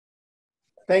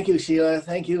Thank you, Sheila.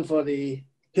 Thank you for the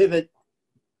pivot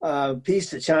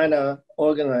Peace to China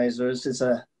organizers. It's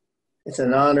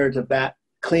an honor to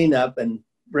clean up and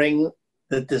bring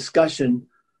the discussion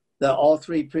that all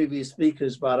three previous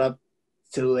speakers brought up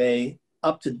to a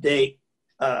up-to-date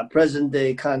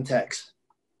present-day context.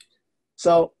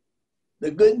 So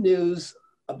the good news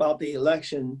about the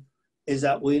election is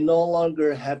that we no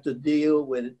longer have to deal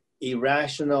with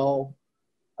irrational,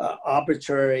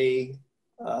 arbitrary,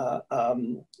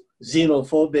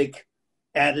 xenophobic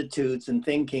attitudes and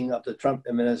thinking of the Trump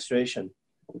administration.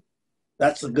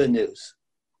 That's the good news.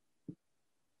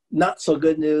 Not so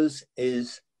good news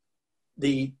is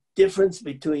the difference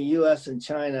between US and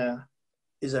China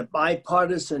is a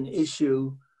bipartisan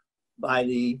issue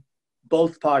by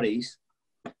both parties.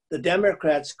 The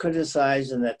Democrats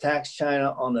criticize and attack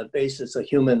China on the basis of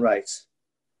human rights,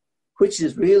 which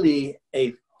is really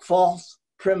a false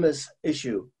premise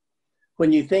issue.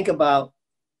 When you think about,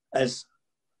 as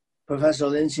Professor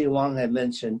Lin-Chi Wang had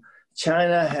mentioned,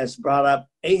 China has brought up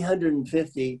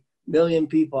 850 million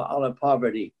people out of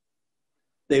poverty.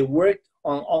 They worked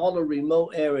on all the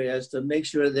remote areas to make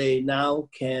sure they now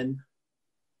can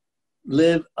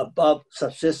live above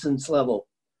subsistence level.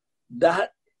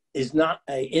 That is not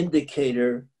an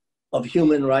indicator of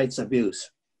human rights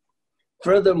abuse.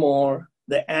 Furthermore,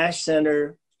 the Ash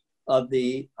Center of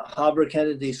the Harvard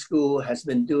Kennedy School has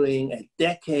been doing a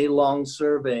decade-long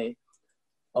survey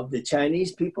of the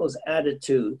Chinese people's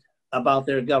attitude about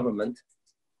their government.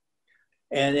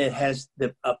 And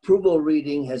the approval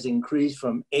reading has increased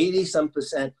from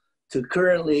 80-some% to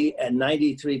currently at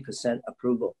 93%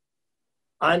 approval.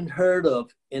 Unheard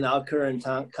of in our current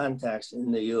context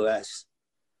in the US.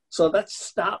 So let's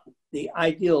stop the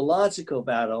ideological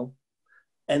battle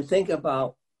and think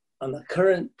about, on the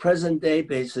current present day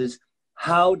basis,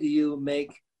 how do you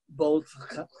make both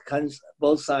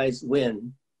sides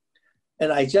win?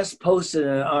 And I just posted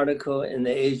an article in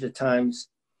the Asia Times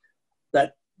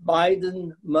that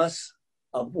Biden must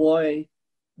avoid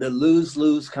the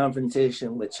lose-lose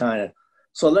confrontation with China.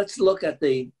 So let's look at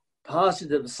the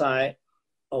positive side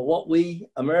of what we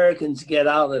Americans get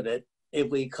out of it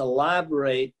if we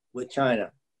collaborate with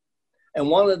China. And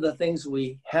one of the things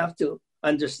we have to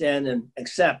understand and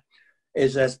accept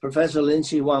is, as Professor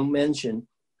Lin-Chi Wang mentioned,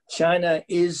 China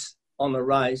is on the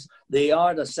rise. They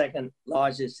are the second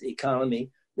largest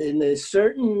economy. In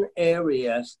certain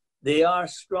areas, they are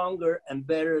stronger and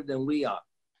better than we are.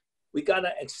 We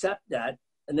gotta accept that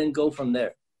and then go from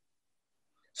there.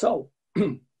 So,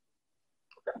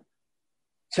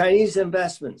 Chinese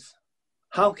investments,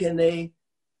 how can they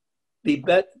be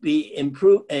better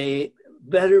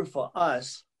for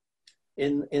us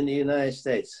in the United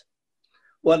States?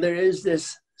 Well, there is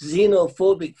this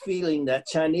xenophobic feeling that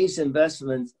Chinese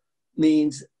investments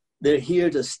means they're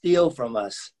here to steal from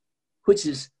us, which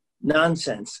is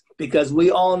nonsense, because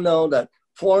we all know that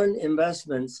foreign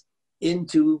investments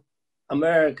into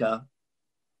America,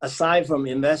 aside from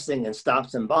investing in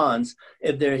stocks and bonds,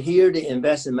 if they're here to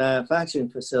invest in manufacturing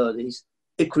facilities,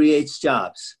 it creates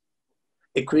jobs.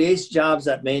 It creates jobs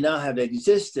that may not have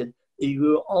existed if you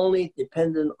were only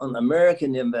dependent on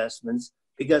American investments,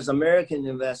 because American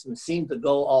investments seem to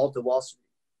go all to Wall Street.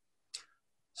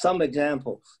 Some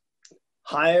examples.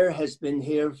 Haier has been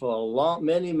here for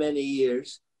many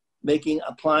years, making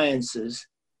appliances.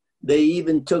 They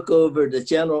even took over the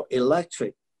General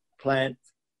Electric plant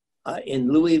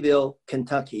in Louisville,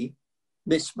 Kentucky,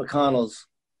 Mitch McConnell's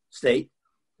state.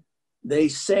 They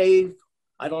saved,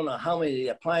 I don't know how many, the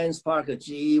appliance park of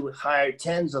GE hired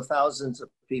tens of thousands of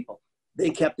people. They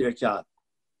kept their job.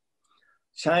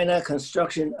 China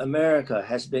Construction America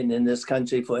has been in this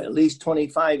country for at least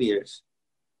 25 years.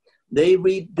 They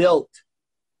rebuilt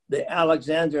the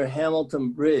Alexander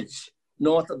Hamilton Bridge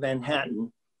north of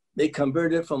Manhattan. They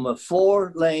converted from a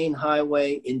 4-lane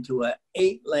highway into an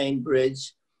 8-lane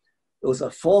bridge. It was a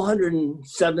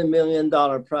 $407 million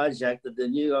project that the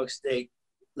New York State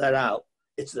let out.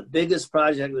 It's the biggest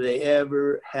project that they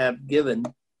ever have given.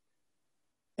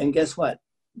 And guess what?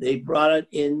 They brought it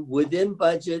in within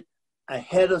budget,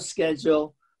 ahead of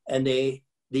schedule, and the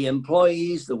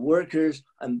employees, the workers,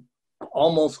 and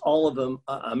almost all of them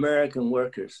are American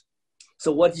workers.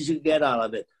 So what did you get out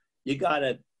of it? You got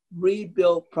a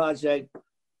rebuilt project,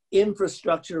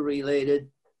 infrastructure related,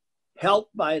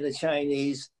 helped by the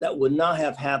Chinese, that would not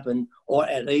have happened, or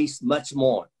at least much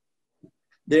more.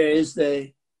 There is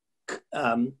the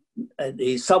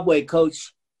subway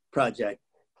coach project.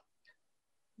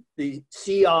 The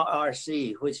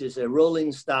CRRC, which is a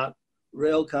rolling stock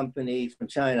rail company from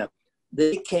China,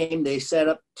 they set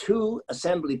up 2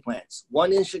 assembly plants,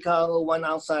 one in Chicago, one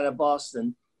outside of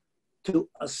Boston, to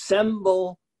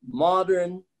assemble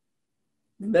modern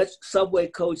subway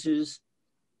coaches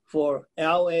for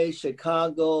LA,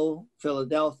 Chicago,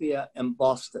 Philadelphia, and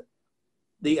Boston.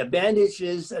 The advantage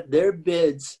is that their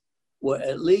bids were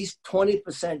at least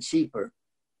 20% cheaper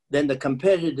than the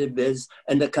competitive bids,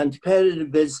 and the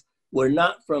competitive bids were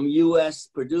not from US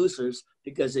producers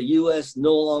because the US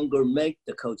no longer make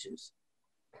the coaches.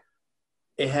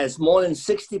 It has more than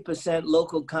 60%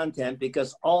 local content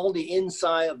because all the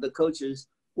inside of the coaches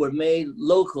were made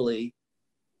locally,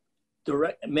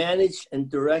 managed and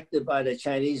directed by the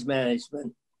Chinese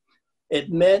management.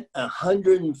 It meant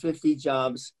 150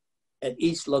 jobs at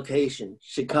each location,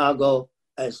 Chicago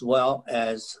as well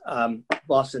as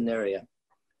Boston area.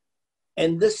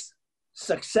 And this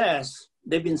success,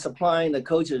 they've been supplying the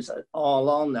coaches all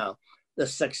along now. The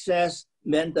success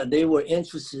meant that they were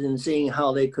interested in seeing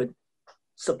how they could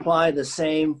supply the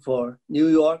same for New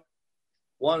York,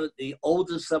 one of the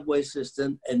oldest subway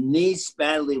systems and needs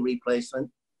badly replacement,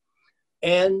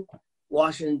 and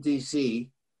Washington, D.C.,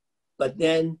 but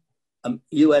then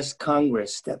U.S.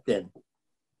 Congress stepped in.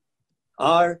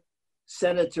 Our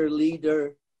Senator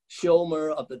leader,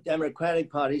 Schumer of the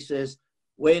Democratic Party says,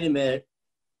 wait a minute,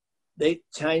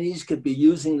 Chinese could be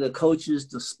using the coaches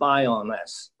to spy on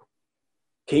us.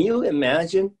 Can you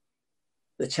imagine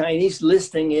the Chinese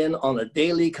listening in on a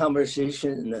daily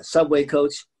conversation in the subway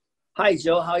coach? Hi,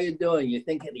 Joe, how you doing? You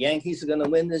think the Yankees are going to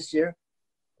win this year?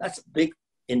 That's big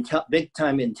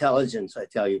time intelligence, I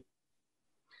tell you.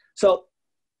 So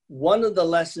one of the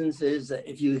lessons is that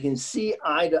if you can see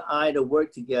eye to eye to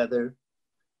work together,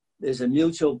 there's a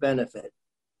mutual benefit.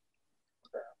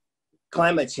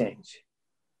 Climate change.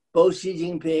 Both Xi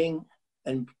Jinping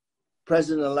and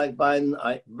President-elect Biden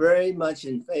are very much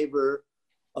in favor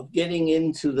of getting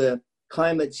into the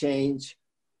climate change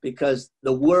because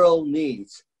the world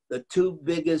needs the two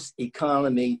biggest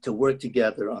economy to work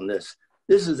together on this.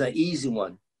 This is an easy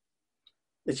one.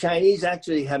 The Chinese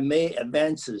actually have made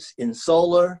advances in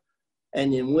solar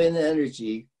and in wind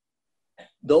energy.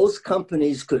 Those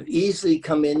companies could easily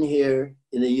come in here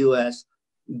in the US,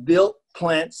 build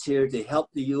plants here to help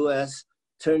the US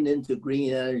turn into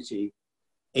green energy.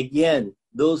 Again,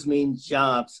 those mean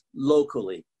jobs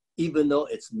locally, even though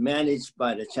it's managed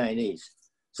by the Chinese.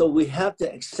 So we have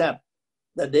to accept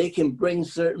that they can bring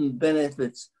certain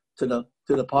benefits to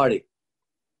the party.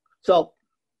 So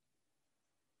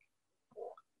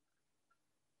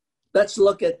let's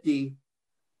look at the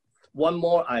one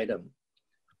more item.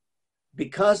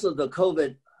 Because of the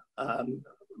COVID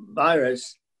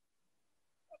virus,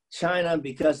 China,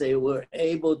 because they were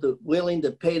willing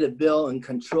to pay the bill and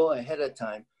control ahead of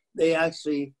time, they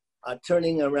actually are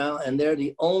turning around, and they're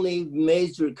the only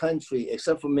major country,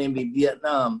 except for maybe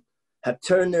Vietnam, have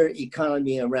turned their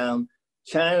economy around.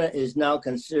 China is now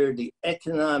considered the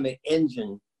economic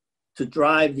engine to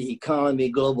drive the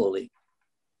economy globally.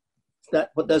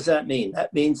 What does that mean?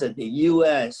 That means that the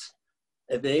US,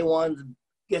 if they want to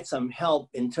get some help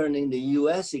in turning the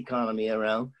US economy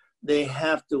around, they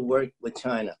have to work with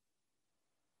China.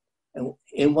 And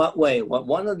in what way? Well,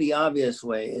 one of the obvious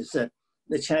ways is that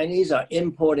the Chinese are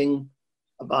importing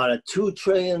about a $2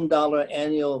 trillion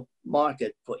annual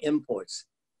market for imports.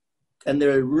 And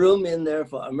there's room in there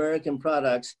for American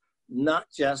products, not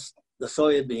just the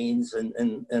soybeans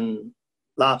and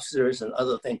lobsters and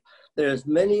other things. There's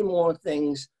many more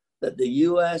things that the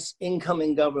US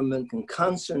incoming government can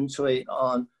concentrate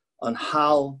on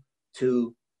how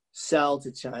to sell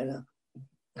to China,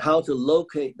 how to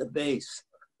locate the base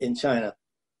in China.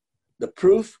 The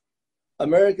proof,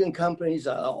 American companies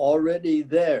are already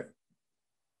there.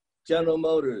 General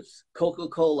Motors,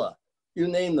 Coca-Cola, you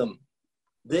name them.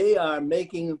 They are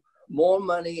making more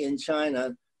money in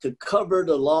China to cover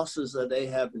the losses that they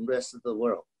have in the rest of the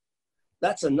world.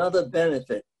 That's another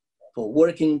benefit for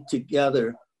working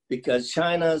together because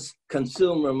China's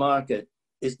consumer market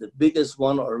is the biggest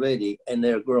one already and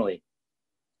they're growing.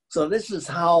 So this is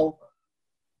how,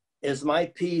 as my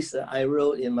piece that I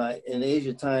wrote in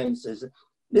Asia Times, is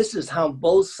this is how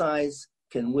both sides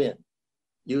can win.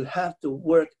 You have to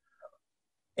work,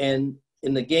 and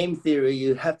in the game theory,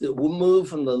 you have to move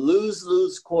from the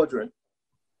lose-lose quadrant,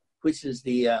 which is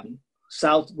the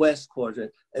southwest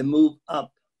quadrant, and move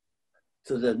up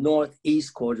to the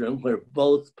northeast quadrant where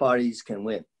both parties can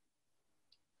win.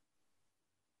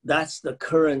 That's the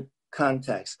current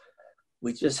context.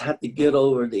 We just have to get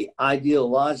over the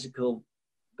ideological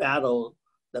battle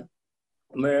that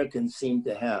Americans seem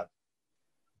to have.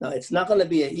 Now, it's not going to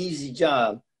be an easy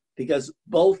job because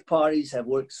both parties have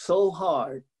worked so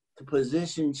hard to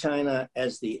position China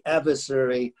as the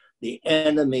adversary, the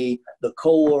enemy, the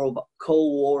Cold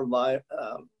War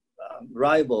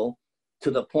rival,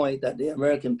 to the point that the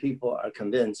American people are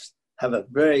convinced, have a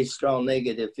very strong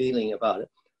negative feeling about it.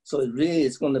 So it really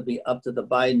is going to be up to the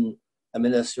Biden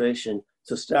administration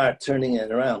to start turning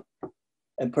it around.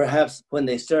 And perhaps when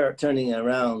they start turning it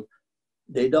around,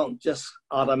 they don't just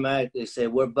automatically say,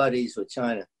 we're buddies with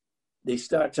China. They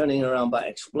start turning around by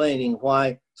explaining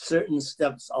why certain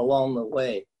steps along the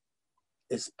way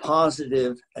is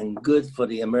positive and good for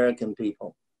the American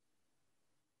people.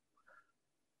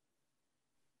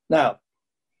 Now,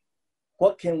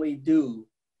 what can we do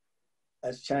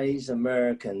as Chinese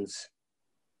Americans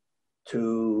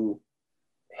to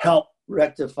help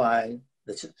rectify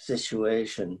the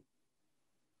situation?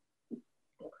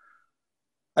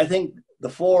 I think the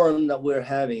forum that we're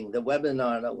having, the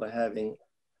webinar that we're having,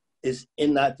 is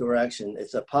in that direction.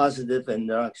 It's a positive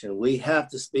direction. We have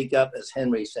to speak up, as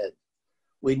Henry said.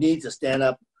 We need to stand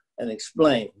up and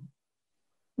explain.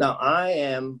 Now, I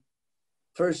am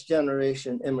first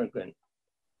generation immigrant.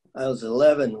 I was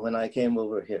 11 when I came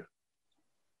over here.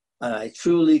 And I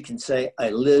truly can say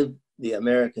I lived the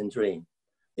American dream.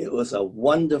 It was a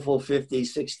wonderful 50,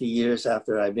 60 years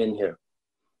after I've been here.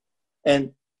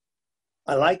 And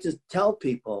I like to tell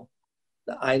people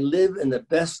that I live in the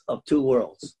best of two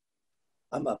worlds.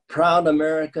 I'm a proud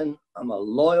American, I'm a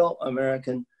loyal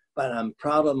American, but I'm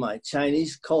proud of my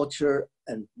Chinese culture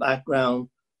and background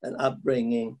and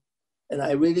upbringing. And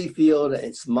I really feel that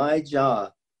it's my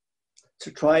job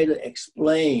to try to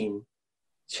explain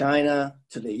China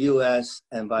to the US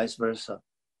and vice versa.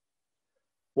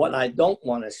 What I don't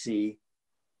want to see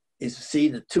is to see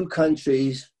the two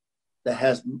countries that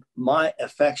has my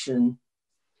affection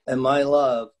and my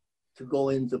love to go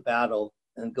into battle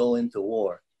and go into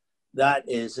war. That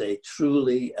is a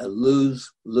truly a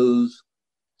lose-lose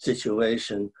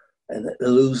situation and a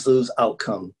lose-lose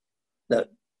outcome that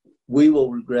we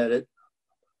will regret it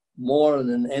more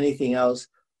than anything else.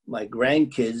 My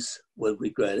grandkids would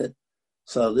regret it.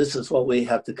 So this is what we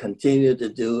have to continue to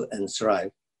do and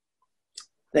strive.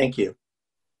 Thank you.